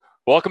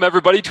Welcome,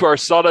 everybody, to our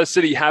Sawdust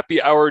City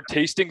Happy Hour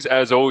tastings.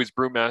 As always,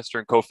 brewmaster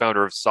and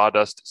co-founder of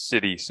Sawdust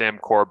City, Sam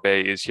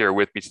Corbet, is here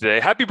with me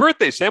today. Happy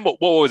birthday, Sam. What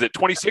was it,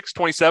 26,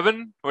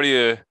 27? What do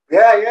you...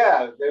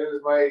 Yeah. It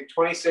was my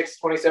 26th,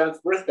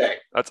 27th birthday.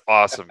 That's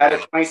awesome, I've man.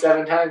 had it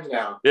 27 times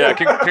now. Yeah,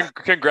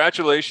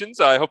 congratulations.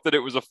 I hope that it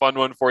was a fun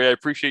one for you. I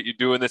appreciate you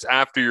doing this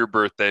after your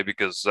birthday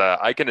because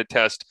I can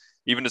attest,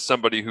 even as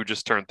somebody who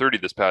just turned 30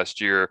 this past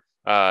year,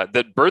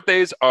 that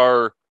birthdays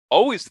are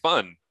always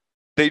fun.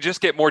 They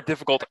just get more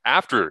difficult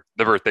after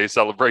the birthday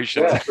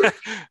celebrations. Yeah,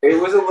 it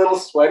was a little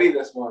sweaty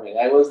this morning.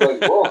 I was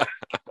like, whoa,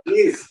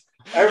 geez.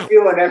 I'm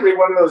feeling every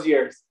one of those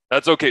years.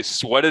 That's okay.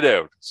 Sweat it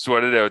out.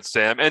 Sweat it out,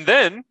 Sam. And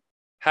then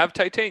have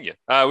Titania,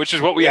 which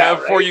is what we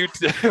have for you.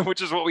 Which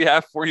is what we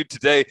have for you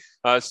today.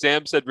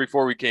 Sam said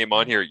before we came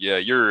on here, yeah,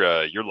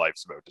 your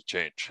life's about to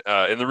change.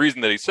 And the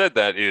reason that he said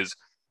that is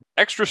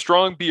extra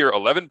strong beer,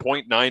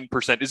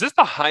 11.9%. Is this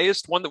the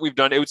highest one that we've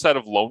done outside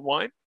of Lone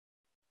Wine?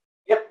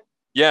 Yep.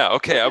 Yeah.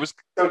 Okay.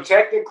 So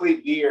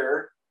technically,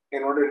 beer,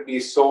 in order to be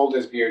sold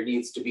as beer,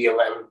 needs to be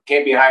 11.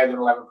 Can't be higher than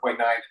 11.9.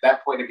 At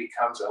that point, it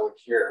becomes a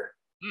liqueur,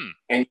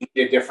 and you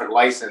need a different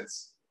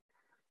license,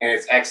 and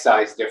it's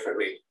excised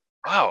differently.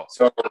 Wow.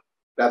 So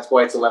that's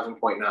why it's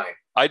 11.9.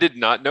 I did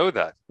not know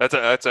that.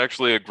 That's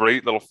actually a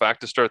great little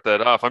fact to start that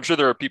off. I'm sure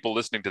there are people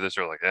listening to this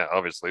who are like, yeah,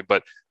 obviously,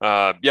 but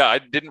yeah, I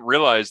didn't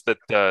realize that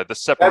the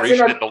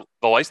separation and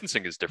the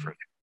licensing is different.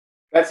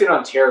 That's in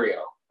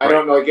Ontario. I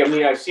don't know. Like, I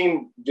mean, I've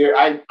seen.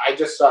 I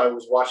just saw. I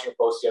was watching a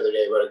post the other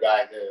day about a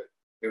guy that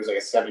it was like a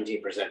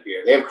 17%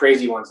 beer. They have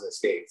crazy ones in the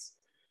States.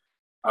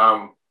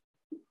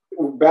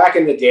 Back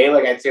in the day,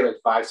 like I'd say, like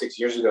 5-6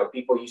 years ago,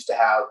 people used to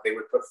have. They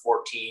would put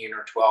 14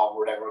 or 12 or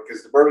whatever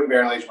because the bourbon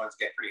barrel aged ones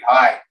get pretty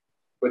high.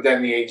 But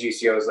then the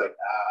AGCO is like,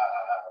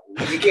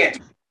 you can't.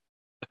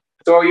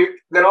 So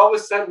then all of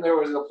a sudden there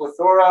was a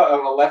plethora of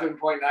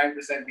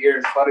 11.9%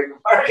 beers flooding the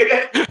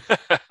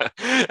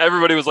market.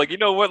 Everybody was like, you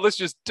know what? Let's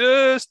just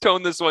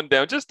tone this one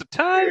down just a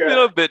tiny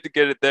little bit to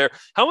get it there.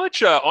 How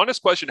much,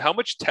 honest question, how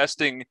much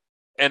testing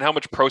and how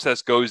much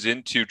process goes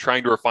into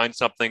trying to refine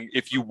something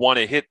if you want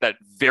to hit that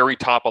very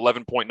top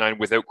 11.9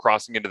 without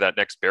crossing into that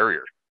next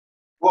barrier?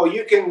 Well,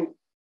 you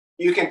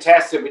can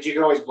test it, but you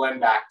can always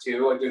blend back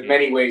too. Like there's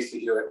many ways to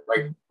do it.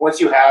 Like once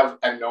you have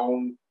a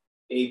known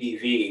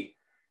ABV,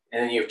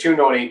 and then you have two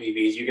known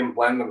ABVs, you can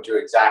blend them to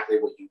exactly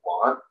what you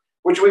want,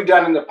 which we've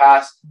done in the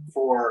past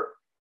for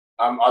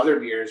other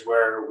beers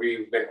where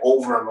we've been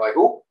over them, like,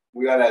 oh,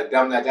 we got to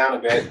dumb that down a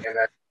bit, and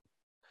then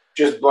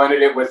just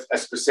blended it with a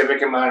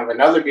specific amount of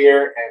another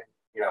beer. And,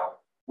 you know,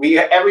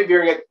 every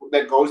beer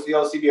that goes to the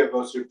LCBO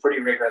goes through pretty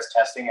rigorous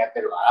testing at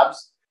their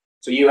labs.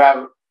 So you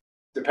have,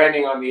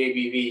 depending on the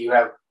ABV, you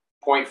have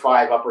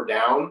 0.5 up or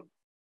down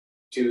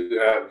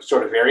to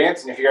sort of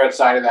variance. And if you're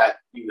outside of that,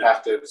 you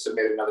have to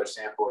submit another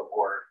sample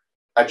or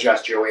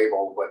adjust your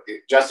label, but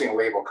adjusting a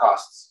label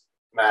costs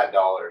mad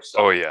dollars. So.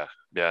 Oh yeah,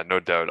 no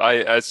doubt.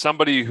 As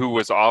somebody who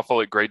was awful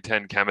at grade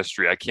 10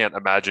 chemistry, I can't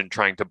imagine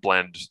trying to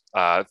blend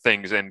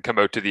things and come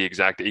out to the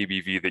exact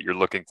ABV that you're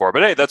looking for.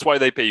 But hey, that's why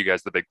they pay you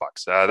guys the big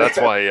bucks. That's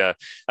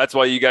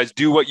why you guys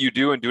do what you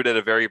do and do it at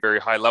a very,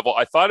 very high level.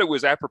 I thought it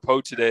was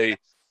apropos today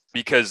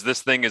because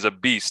this thing is a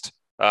beast.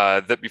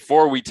 That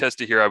before we test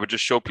it here, I would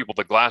just show people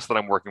the glass that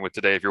I'm working with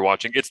today. If you're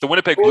watching, it's the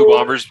Winnipeg Blue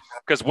Bombers,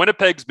 because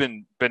Winnipeg's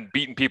been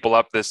beating people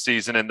up this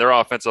season, and their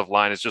offensive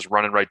line is just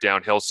running right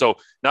downhill. So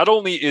not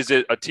only is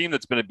it a team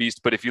that's been a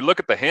beast, but if you look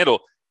at the handle,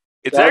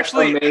 it's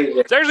actually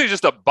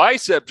just a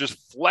bicep just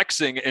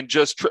flexing and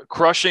just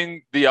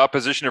crushing the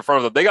opposition in front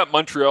of them. They got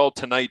Montreal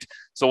tonight,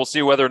 so we'll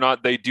see whether or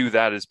not they do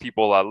that as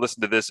people listen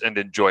to this and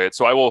enjoy it.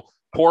 So I will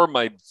pour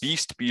my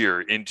beast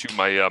beer into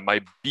my my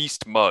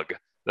beast mug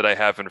that I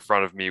have in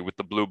front of me with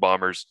the Blue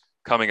Bombers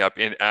coming up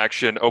in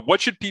action.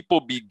 What should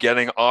people be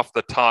getting off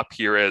the top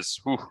here as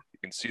you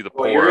can see the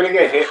pour? Well, you're going to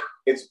get hit.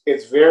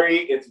 It's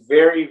very,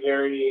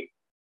 very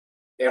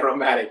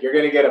aromatic. You're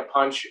going to get a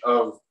punch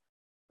of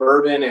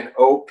bourbon and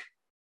oak,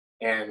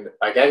 and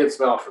like I can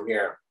smell it from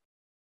here.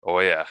 Oh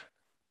yeah.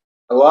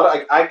 A lot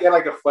of I get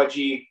like a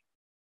fudgy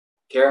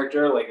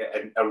character, like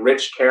a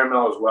rich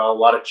caramel as well, a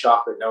lot of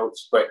chocolate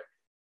notes. But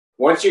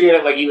once you get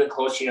it like even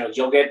closer,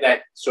 you'll get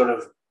that sort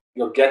of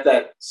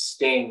that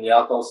sting, the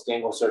alcohol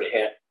sting will sort of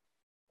hit.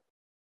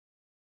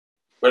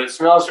 But it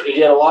smells, you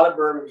get a lot of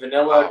bourbon,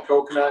 vanilla,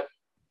 coconut.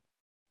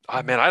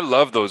 Oh, man, I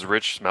love those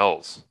rich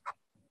smells.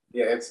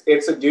 Yeah,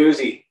 it's a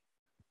doozy.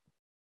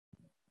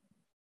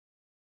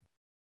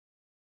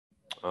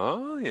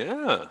 Oh,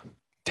 yeah.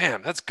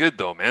 Damn, that's good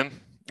though, man.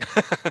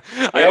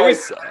 I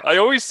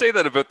always say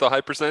that about the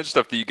high percentage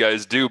stuff that you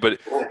guys do, but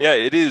yeah,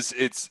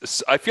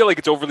 I feel like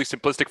it's overly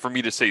simplistic for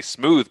me to say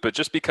smooth, but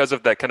just because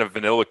of that kind of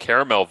vanilla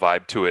caramel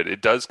vibe to it,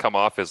 it does come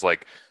off as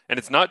like, and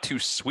it's not too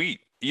sweet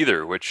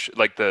either, which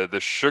like the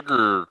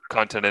sugar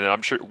content in it,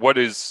 I'm sure. What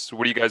are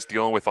you guys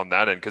dealing with on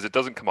that end? Because it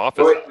doesn't come off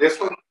as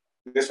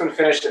this one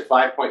finished at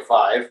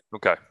 5.5.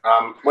 Okay.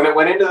 When it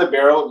went into the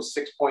barrel, it was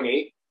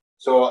 6.8.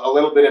 So a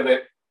little bit of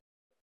it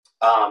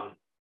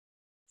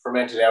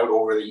fermented out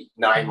over the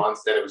 9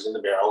 months that it was in the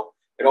barrel.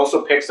 It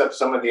also picks up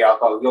some of the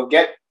alcohol. You'll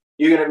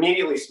you can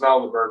immediately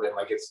smell the bourbon.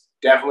 Like it's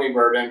definitely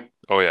bourbon.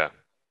 Oh yeah.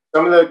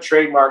 Some of the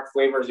trademark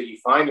flavors that you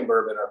find in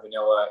bourbon are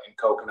vanilla and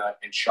coconut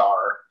and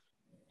char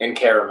and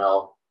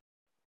caramel,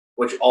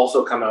 which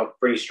also come out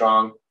pretty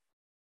strong.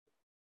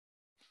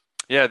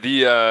 Yeah,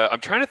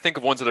 I'm trying to think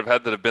of ones that I've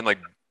had that have been like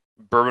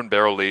bourbon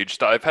barrel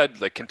aged. I've had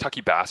like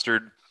Kentucky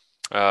Bastard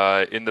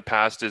in the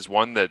past is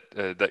one that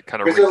that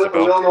kind of rings a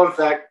bell. Little known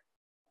fact: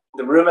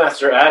 the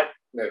brewmaster at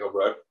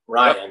Meadowbrook,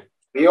 Ryan,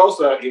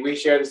 we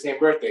share the same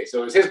birthday,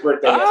 so it was his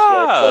birthday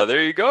yesterday. So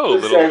There you go.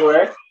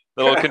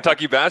 Little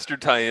Kentucky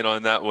Bastard tie-in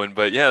on that one.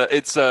 But yeah,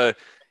 it's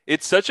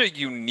such a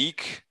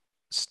unique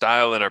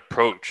style and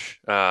approach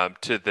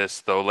to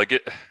this, though.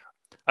 Like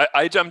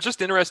I'm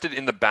just interested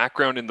in the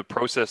background and the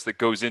process that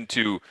goes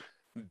into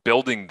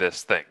building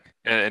this thing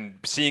and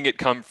seeing it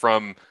come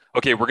from,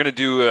 okay, we're going to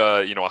do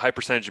a high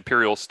percentage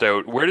imperial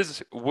stout. Where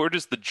does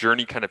the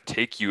journey kind of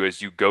take you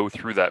as you go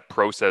through that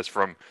process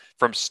from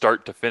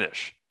start to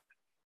finish?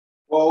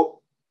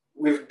 Well,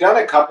 we've done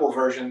a couple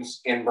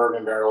versions in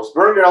bourbon barrels.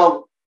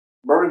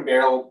 Bourbon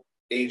barrel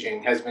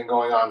aging has been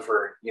going on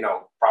for,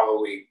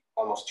 probably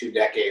almost 2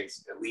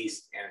 decades at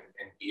least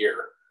in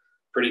beer.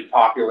 Pretty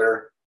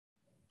popular.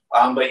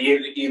 But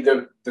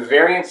the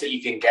variants that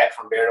you can get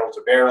from barrel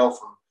to barrel,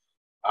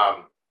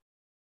 from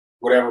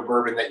whatever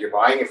bourbon that you're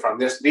buying it from.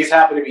 These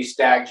happen to be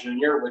Stag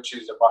Junior, which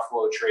is a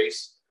Buffalo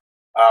Trace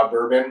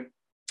bourbon,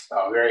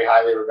 very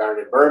highly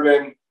regarded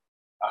bourbon.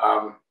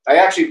 I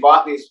actually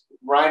bought these.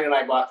 Ryan and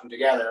I bought them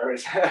together.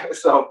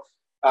 So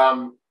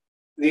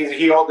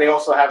they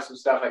also have some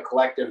stuff at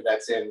Collective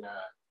that's in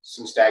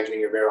some Stag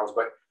Junior barrels.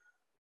 But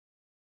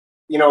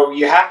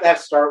you have to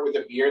start with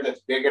a beer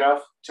that's big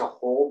enough to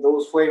hold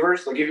those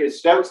flavors. Like if your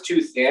stout's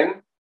too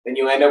thin, then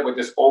you end up with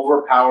this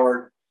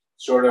overpowered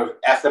sort of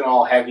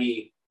ethanol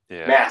heavy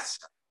mess.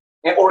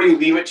 Or you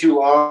leave it too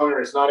long,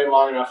 or it's not in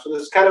long enough. So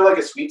this is kind of like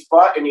a sweet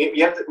spot. And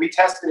we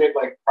tested it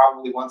like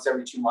probably once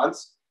every 2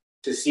 months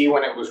to see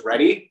when it was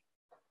ready,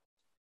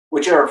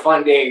 which are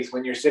fun days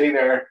when you're sitting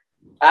there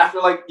after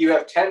like you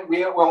have 10.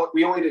 We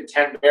only did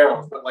 10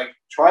 barrels, but like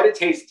try to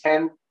taste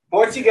 10.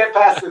 Once you get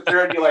past the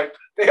third, you're like,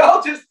 they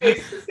all just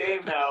taste the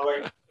same now.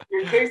 Like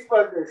your taste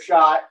buds are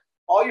shot.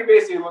 All you're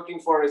basically looking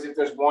for is if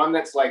there's one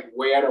that's like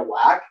way out of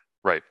whack,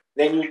 right?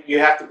 Then you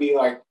have to be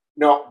like,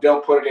 no,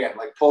 don't put it in.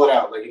 Like pull it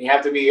out. Like, and you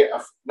have to be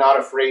not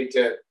afraid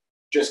to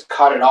just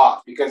cut it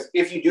off, because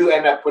if you do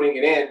end up putting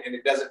it in and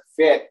it doesn't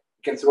fit,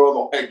 you can throw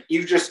the. Like,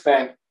 you've just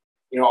spent,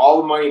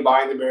 all the money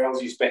buying the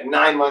barrels. You spent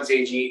 9 months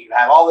aging. You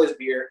have all this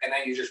beer, and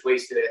then you just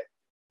wasted it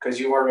because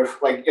you weren't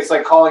like. It's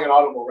like calling an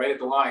audible right at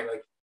the line.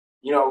 Like,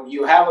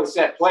 you have a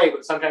set play,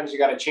 but sometimes you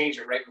got to change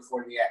it right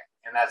before the end,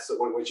 and that's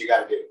what you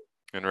got to do.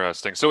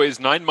 Interesting. So is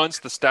 9 months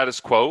the status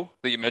quo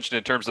that you mentioned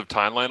in terms of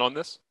timeline on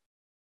this?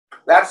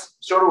 That's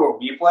sort of what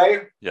we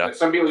play. Yeah. Like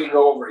some people can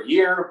go over a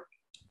year,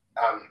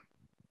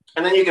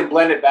 and then you can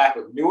blend it back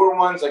with newer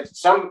ones. Like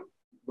some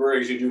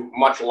breweries who do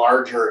much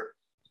larger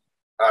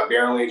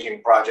barrel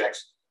aging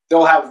projects,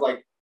 they'll have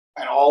like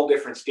at all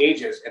different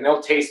stages, and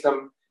they'll taste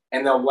them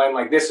and they'll blend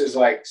like this is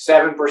like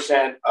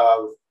 7%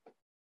 of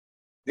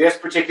this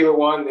particular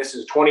one. This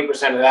is 20%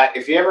 of that.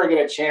 If you ever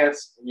get a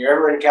chance and you're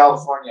ever in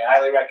California, I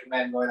highly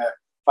recommend going to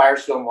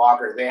Firestone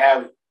Walker. They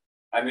have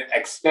an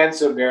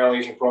extensive barrel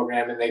aging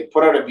program, and they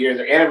put out a beer,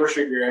 their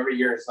anniversary beer every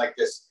year. It's like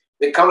this.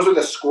 It comes with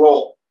a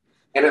scroll,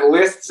 and it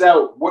lists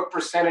out what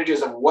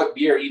percentages of what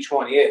beer each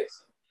one is.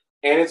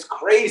 And it's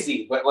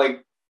crazy, but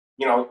like,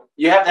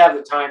 you have to have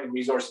the time and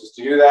resources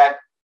to do that.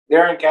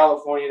 They're in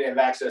California. They have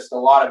access to a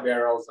lot of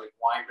barrels, like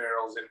wine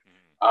barrels,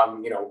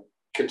 and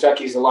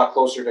Kentucky's a lot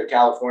closer to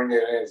California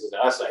than it is to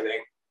us, I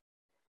think.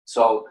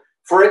 So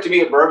for it to be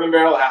a bourbon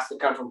barrel, it has to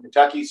come from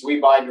Kentucky. So we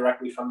buy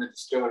directly from the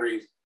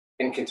distilleries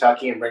in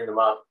Kentucky and bring them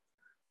up.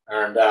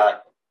 And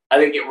I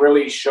think it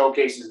really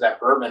showcases that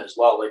bourbon as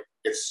well. Like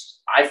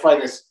I find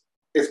this,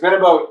 it's been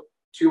about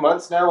 2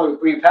 months now.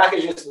 We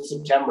packaged this in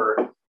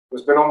September.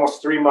 It's been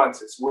almost 3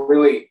 months. It's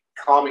really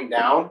calming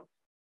down.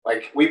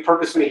 Like we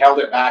purposely held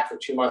it back for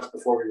 2 months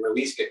before we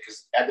released it,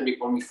 because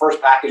when we first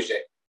packaged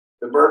it,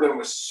 the bourbon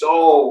was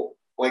so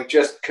like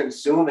just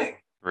consuming.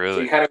 Really?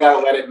 So you kind of got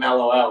to let it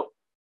mellow out.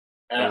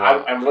 And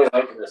I'm really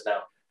liking this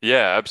now.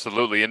 Yeah,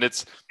 absolutely. And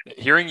it's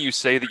hearing you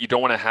say that you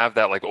don't want to have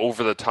that like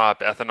over the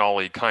top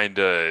ethanol-y kind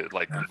of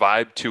like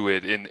vibe to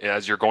it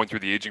as you're going through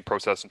the aging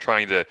process and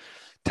trying to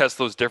test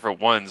those different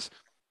ones.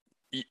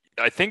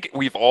 I think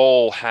we've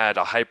all had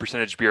a high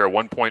percentage beer at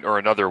one point or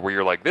another where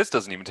you're like, this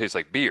doesn't even taste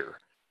like beer.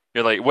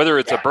 You're like, whether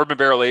it's a bourbon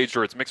barrel aged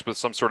or it's mixed with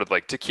some sort of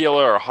like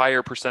tequila or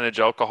higher percentage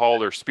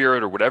alcohol or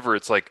spirit or whatever,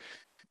 it's like,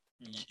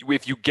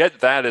 if you get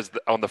that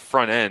on the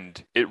front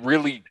end, it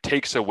really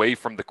takes away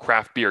from the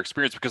craft beer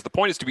experience, because the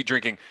point is to be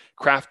drinking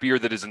craft beer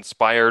that is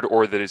inspired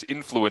or that is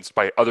influenced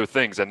by other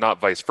things and not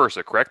vice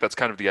versa, correct? That's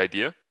kind of the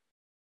idea?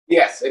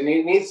 Yes, and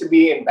it needs to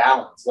be in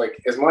balance.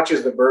 Like as much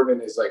as the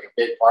bourbon is like a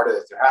big part of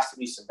this, there has to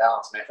be some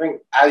balance. And I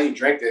think as you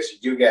drink this, you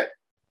do get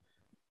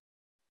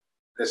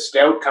the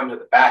stout come to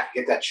the back,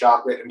 you get that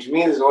chocolate. And to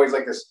me, there's always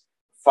like this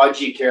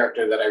fudgy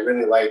character that I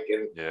really like.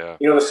 And,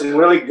 there's some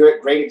really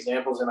great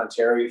examples in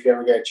Ontario if you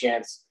ever get a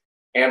chance.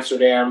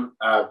 Amsterdam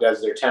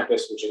does their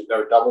Tempest, which is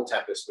their double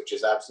Tempest, which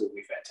is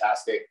absolutely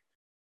fantastic.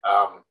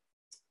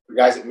 The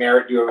guys at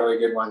Merit do a really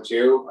good one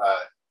too.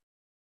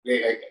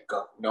 They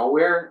go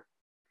Nowhere,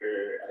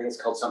 I think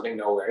it's called something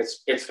Nowhere.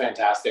 It's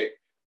fantastic.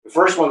 The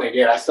first one they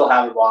did, I still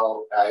have the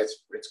bottle.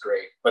 It's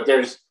great, but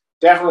there's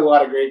definitely a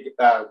lot of great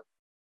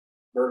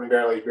bourbon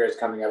barrel aged beers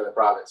coming out of the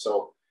province.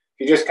 So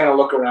if you just kind of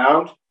look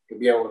around, you'll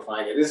be able to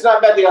find it. It's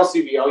not at the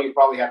LCBO. You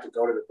probably have to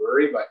go to the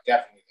brewery, but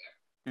definitely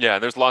there. Yeah,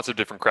 there's lots of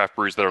different craft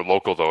breweries that are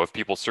local, though. If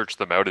people search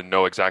them out and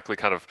know exactly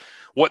kind of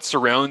what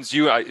surrounds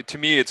you, to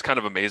me, it's kind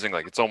of amazing.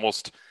 Like, it's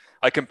almost,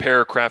 I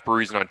compare craft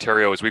breweries in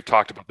Ontario, as we've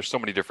talked about, there's so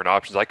many different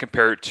options. I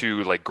compare it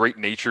to like great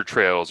nature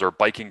trails or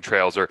biking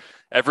trails, or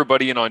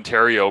everybody in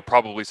Ontario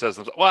probably says,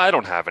 well, I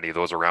don't have any of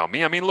those around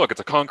me. I mean, look,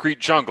 it's a concrete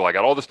jungle. I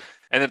got all this.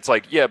 And it's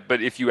like, yeah,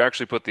 but if you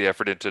actually put the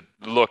effort into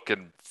look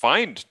and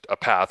find a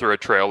path or a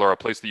trail or a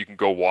place that you can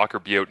go walk or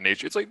be out in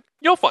nature, it's like,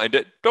 you'll find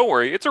it. Don't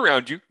worry. It's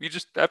around you. You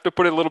just have to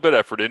put a little bit of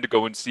effort in to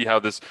go and see how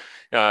this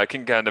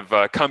can kind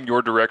of come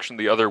your direction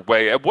the other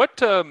way.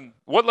 What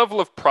level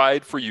of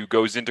pride for you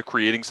goes into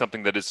creating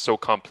something that is so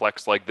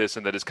complex like this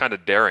and that is kind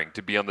of daring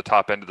to be on the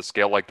top end of the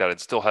scale like that and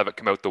still have it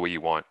come out the way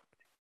you want?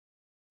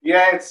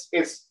 Yeah,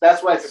 it's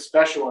that's why it's a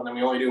special one, and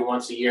we only do it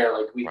once a year.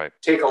 Like, we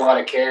take a lot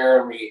of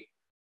care, and we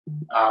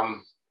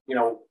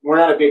we're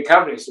not a big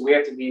company, so we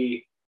have to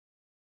be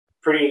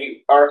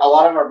a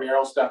lot of our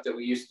barrel stuff that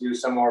we used to do,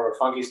 some more of our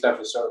funky stuff,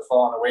 has sort of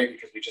fallen away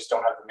because we just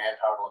don't have the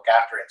manpower to look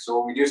after it. So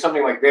when we do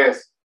something like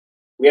this,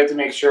 we have to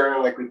make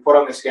sure, like, we put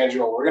on the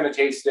schedule, we're going to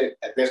taste it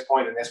at this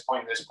point and this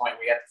point and this point.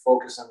 We have to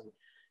focus on,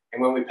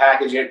 and when we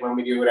package it, when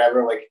we do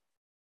whatever, like,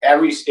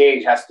 every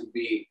stage has to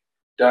be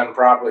done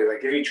properly.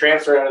 Like, if you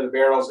transfer out of the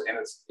barrels and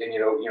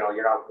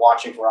you're not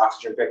watching for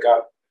oxygen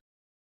pickup,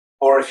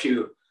 or if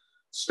you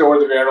store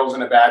the barrels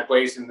in a bad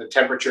place and the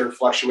temperature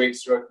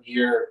fluctuates throughout the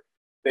year,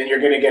 then you're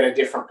going to get a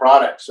different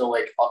product. So,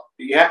 like,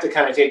 you have to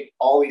kind of take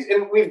all these,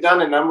 and we've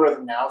done a number of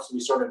them now, so we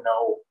sort of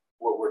know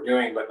what we're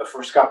doing. But the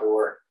first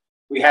couple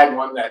we had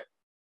one that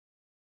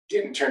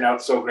didn't turn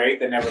out so great,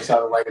 that never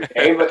saw the light of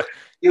day. But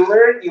you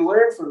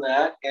learn from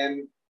that,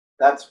 and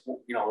that's,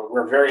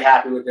 we're very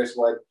happy with this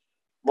one.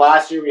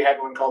 Last year we had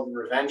one called the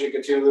Revenge of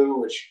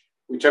Cthulhu, which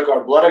we took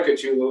our Blood of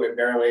Cthulhu and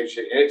barrel aged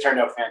it, and it turned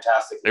out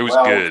fantastic. It was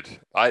good.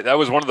 That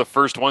was one of the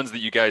first ones that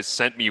you guys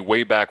sent me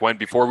way back when,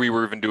 before we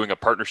were even doing a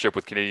partnership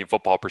with Canadian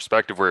Football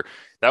Perspective, where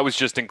that was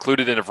just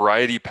included in a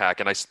variety pack,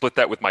 and I split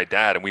that with my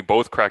dad, and we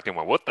both cracked and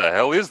went, "What the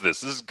hell is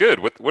this? This is good.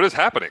 What is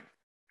happening?"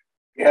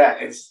 Yeah,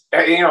 it's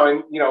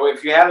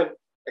if you haven't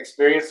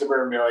experienced the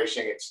bourbon barrel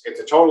aging, it's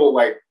a total,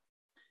 like,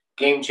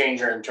 game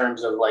changer in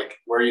terms of, like,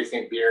 where you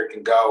think beer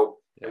can go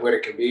and what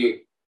it can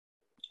be.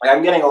 Like,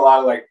 I'm getting a lot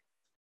of, like,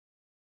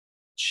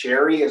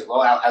 cherry as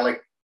well.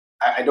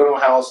 I don't know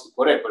how else to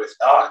put it, but it's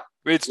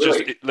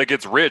really, just like,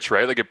 it's rich,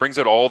 right? Like, it brings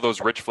out all those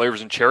rich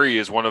flavors, and cherry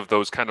is one of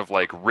those kind of,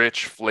 like,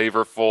 rich,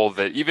 flavorful,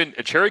 that even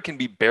a cherry can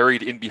be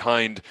buried in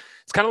behind.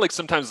 It's kind of like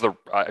sometimes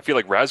I feel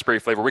like raspberry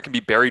flavor, we can be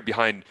buried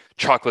behind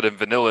chocolate and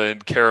vanilla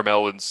and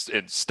caramel and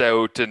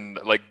stout and,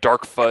 like,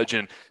 dark fudge,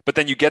 but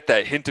then you get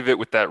that hint of it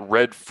with that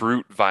red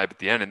fruit vibe at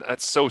the end, and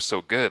that's so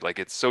good. Like,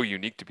 it's so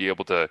unique to be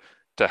able to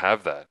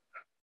have that.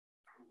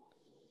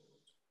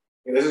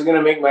 This is going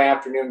to make my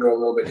afternoon go a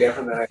little bit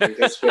different than I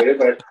anticipated,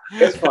 but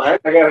it's fine.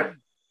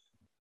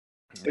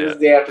 It was the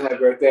day after my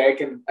birthday.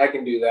 I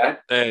can do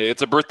that. Hey,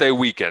 it's a birthday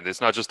weekend.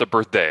 It's not just a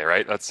birthday,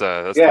 right? That's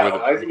as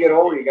you get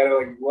older, you got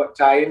to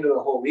tie into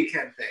the whole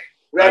weekend thing.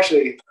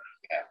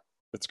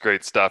 That's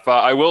great stuff.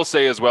 I will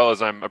say, as well,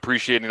 as I'm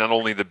appreciating not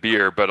only the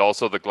beer but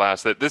also the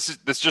glass, that this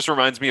just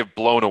reminds me of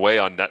Blown Away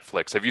on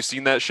Netflix. Have you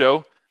seen that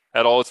show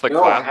at all? It's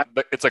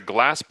it's a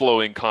glass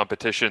blowing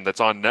competition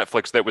that's on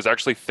Netflix that was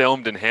actually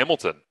filmed in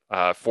Hamilton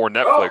for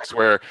Netflix,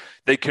 where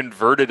they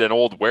converted an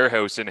old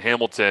warehouse in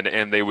Hamilton,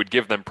 and they would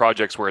give them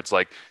projects where it's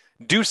like,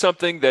 do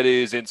something that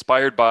is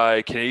inspired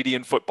by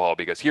Canadian football,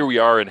 because here we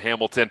are in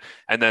Hamilton,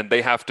 and then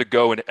they have to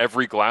go, in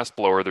every glass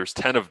blower, there's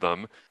 10 of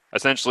them.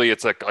 Essentially,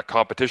 it's a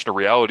competition, a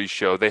reality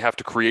show. They have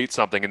to create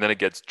something, and then it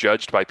gets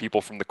judged by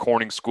people from the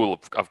Corning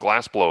School of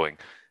Glass Blowing.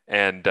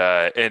 And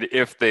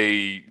if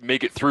they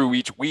make it through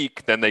each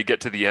week, then they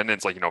get to the end, and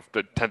it's like, a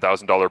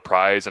 $10,000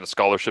 prize and a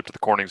scholarship to the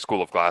Corning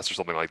School of Glass or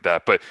something like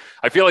that. But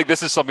I feel like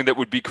this is something that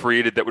would be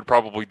created that would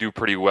probably do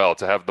pretty well,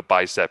 to have the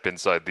bicep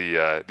inside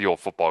the old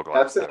football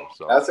glass.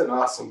 That's an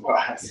awesome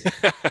glass.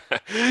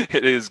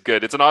 It is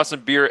good. It's an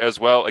awesome beer as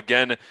well.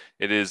 Again,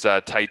 it is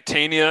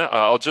Titania.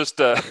 I'll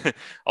just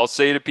I'll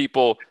say to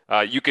people,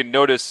 you can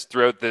notice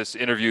throughout this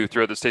interview,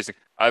 throughout this tasting,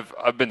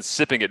 I've been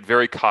sipping it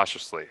very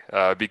cautiously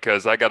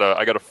because I got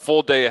a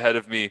full day ahead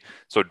of me.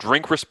 So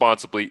drink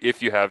responsibly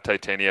if you have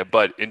Titania,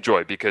 but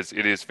enjoy, because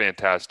it is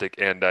fantastic.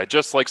 And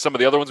just like some of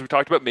the other ones we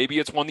talked about, maybe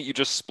it's one that you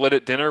just split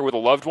at dinner with a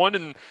loved one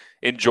and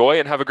enjoy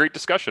and have a great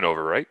discussion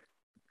over, right?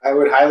 I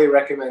would highly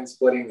recommend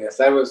splitting this.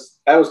 I was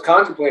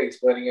contemplating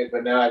splitting it,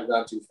 but now I've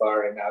gone too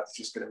far, and now it's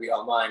just going to be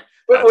all mine.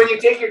 But when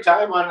you take your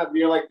time on a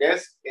beer like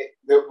this,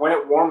 when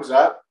it warms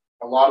up,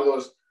 a lot of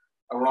those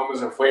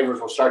aromas and flavors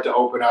will start to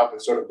open up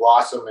and sort of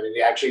blossom, and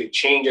it actually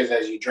changes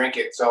as you drink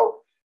it. So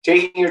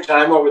taking your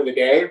time over the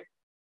day,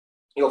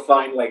 you'll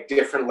find like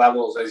different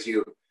levels as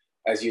you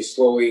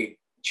slowly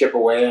chip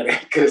away at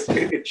it, because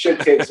it should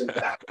take some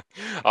time.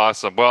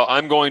 Awesome. Well,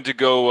 I'm going to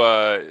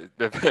go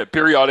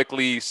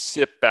periodically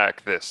sip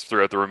back this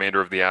throughout the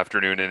remainder of the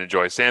afternoon and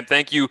enjoy. Sam,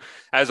 thank you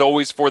as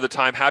always for the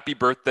time. Happy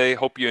birthday.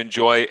 Hope you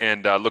enjoy,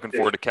 and looking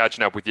forward to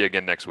catching up with you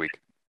again next week.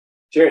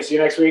 Cheers. See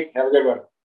you next week. Have a good one.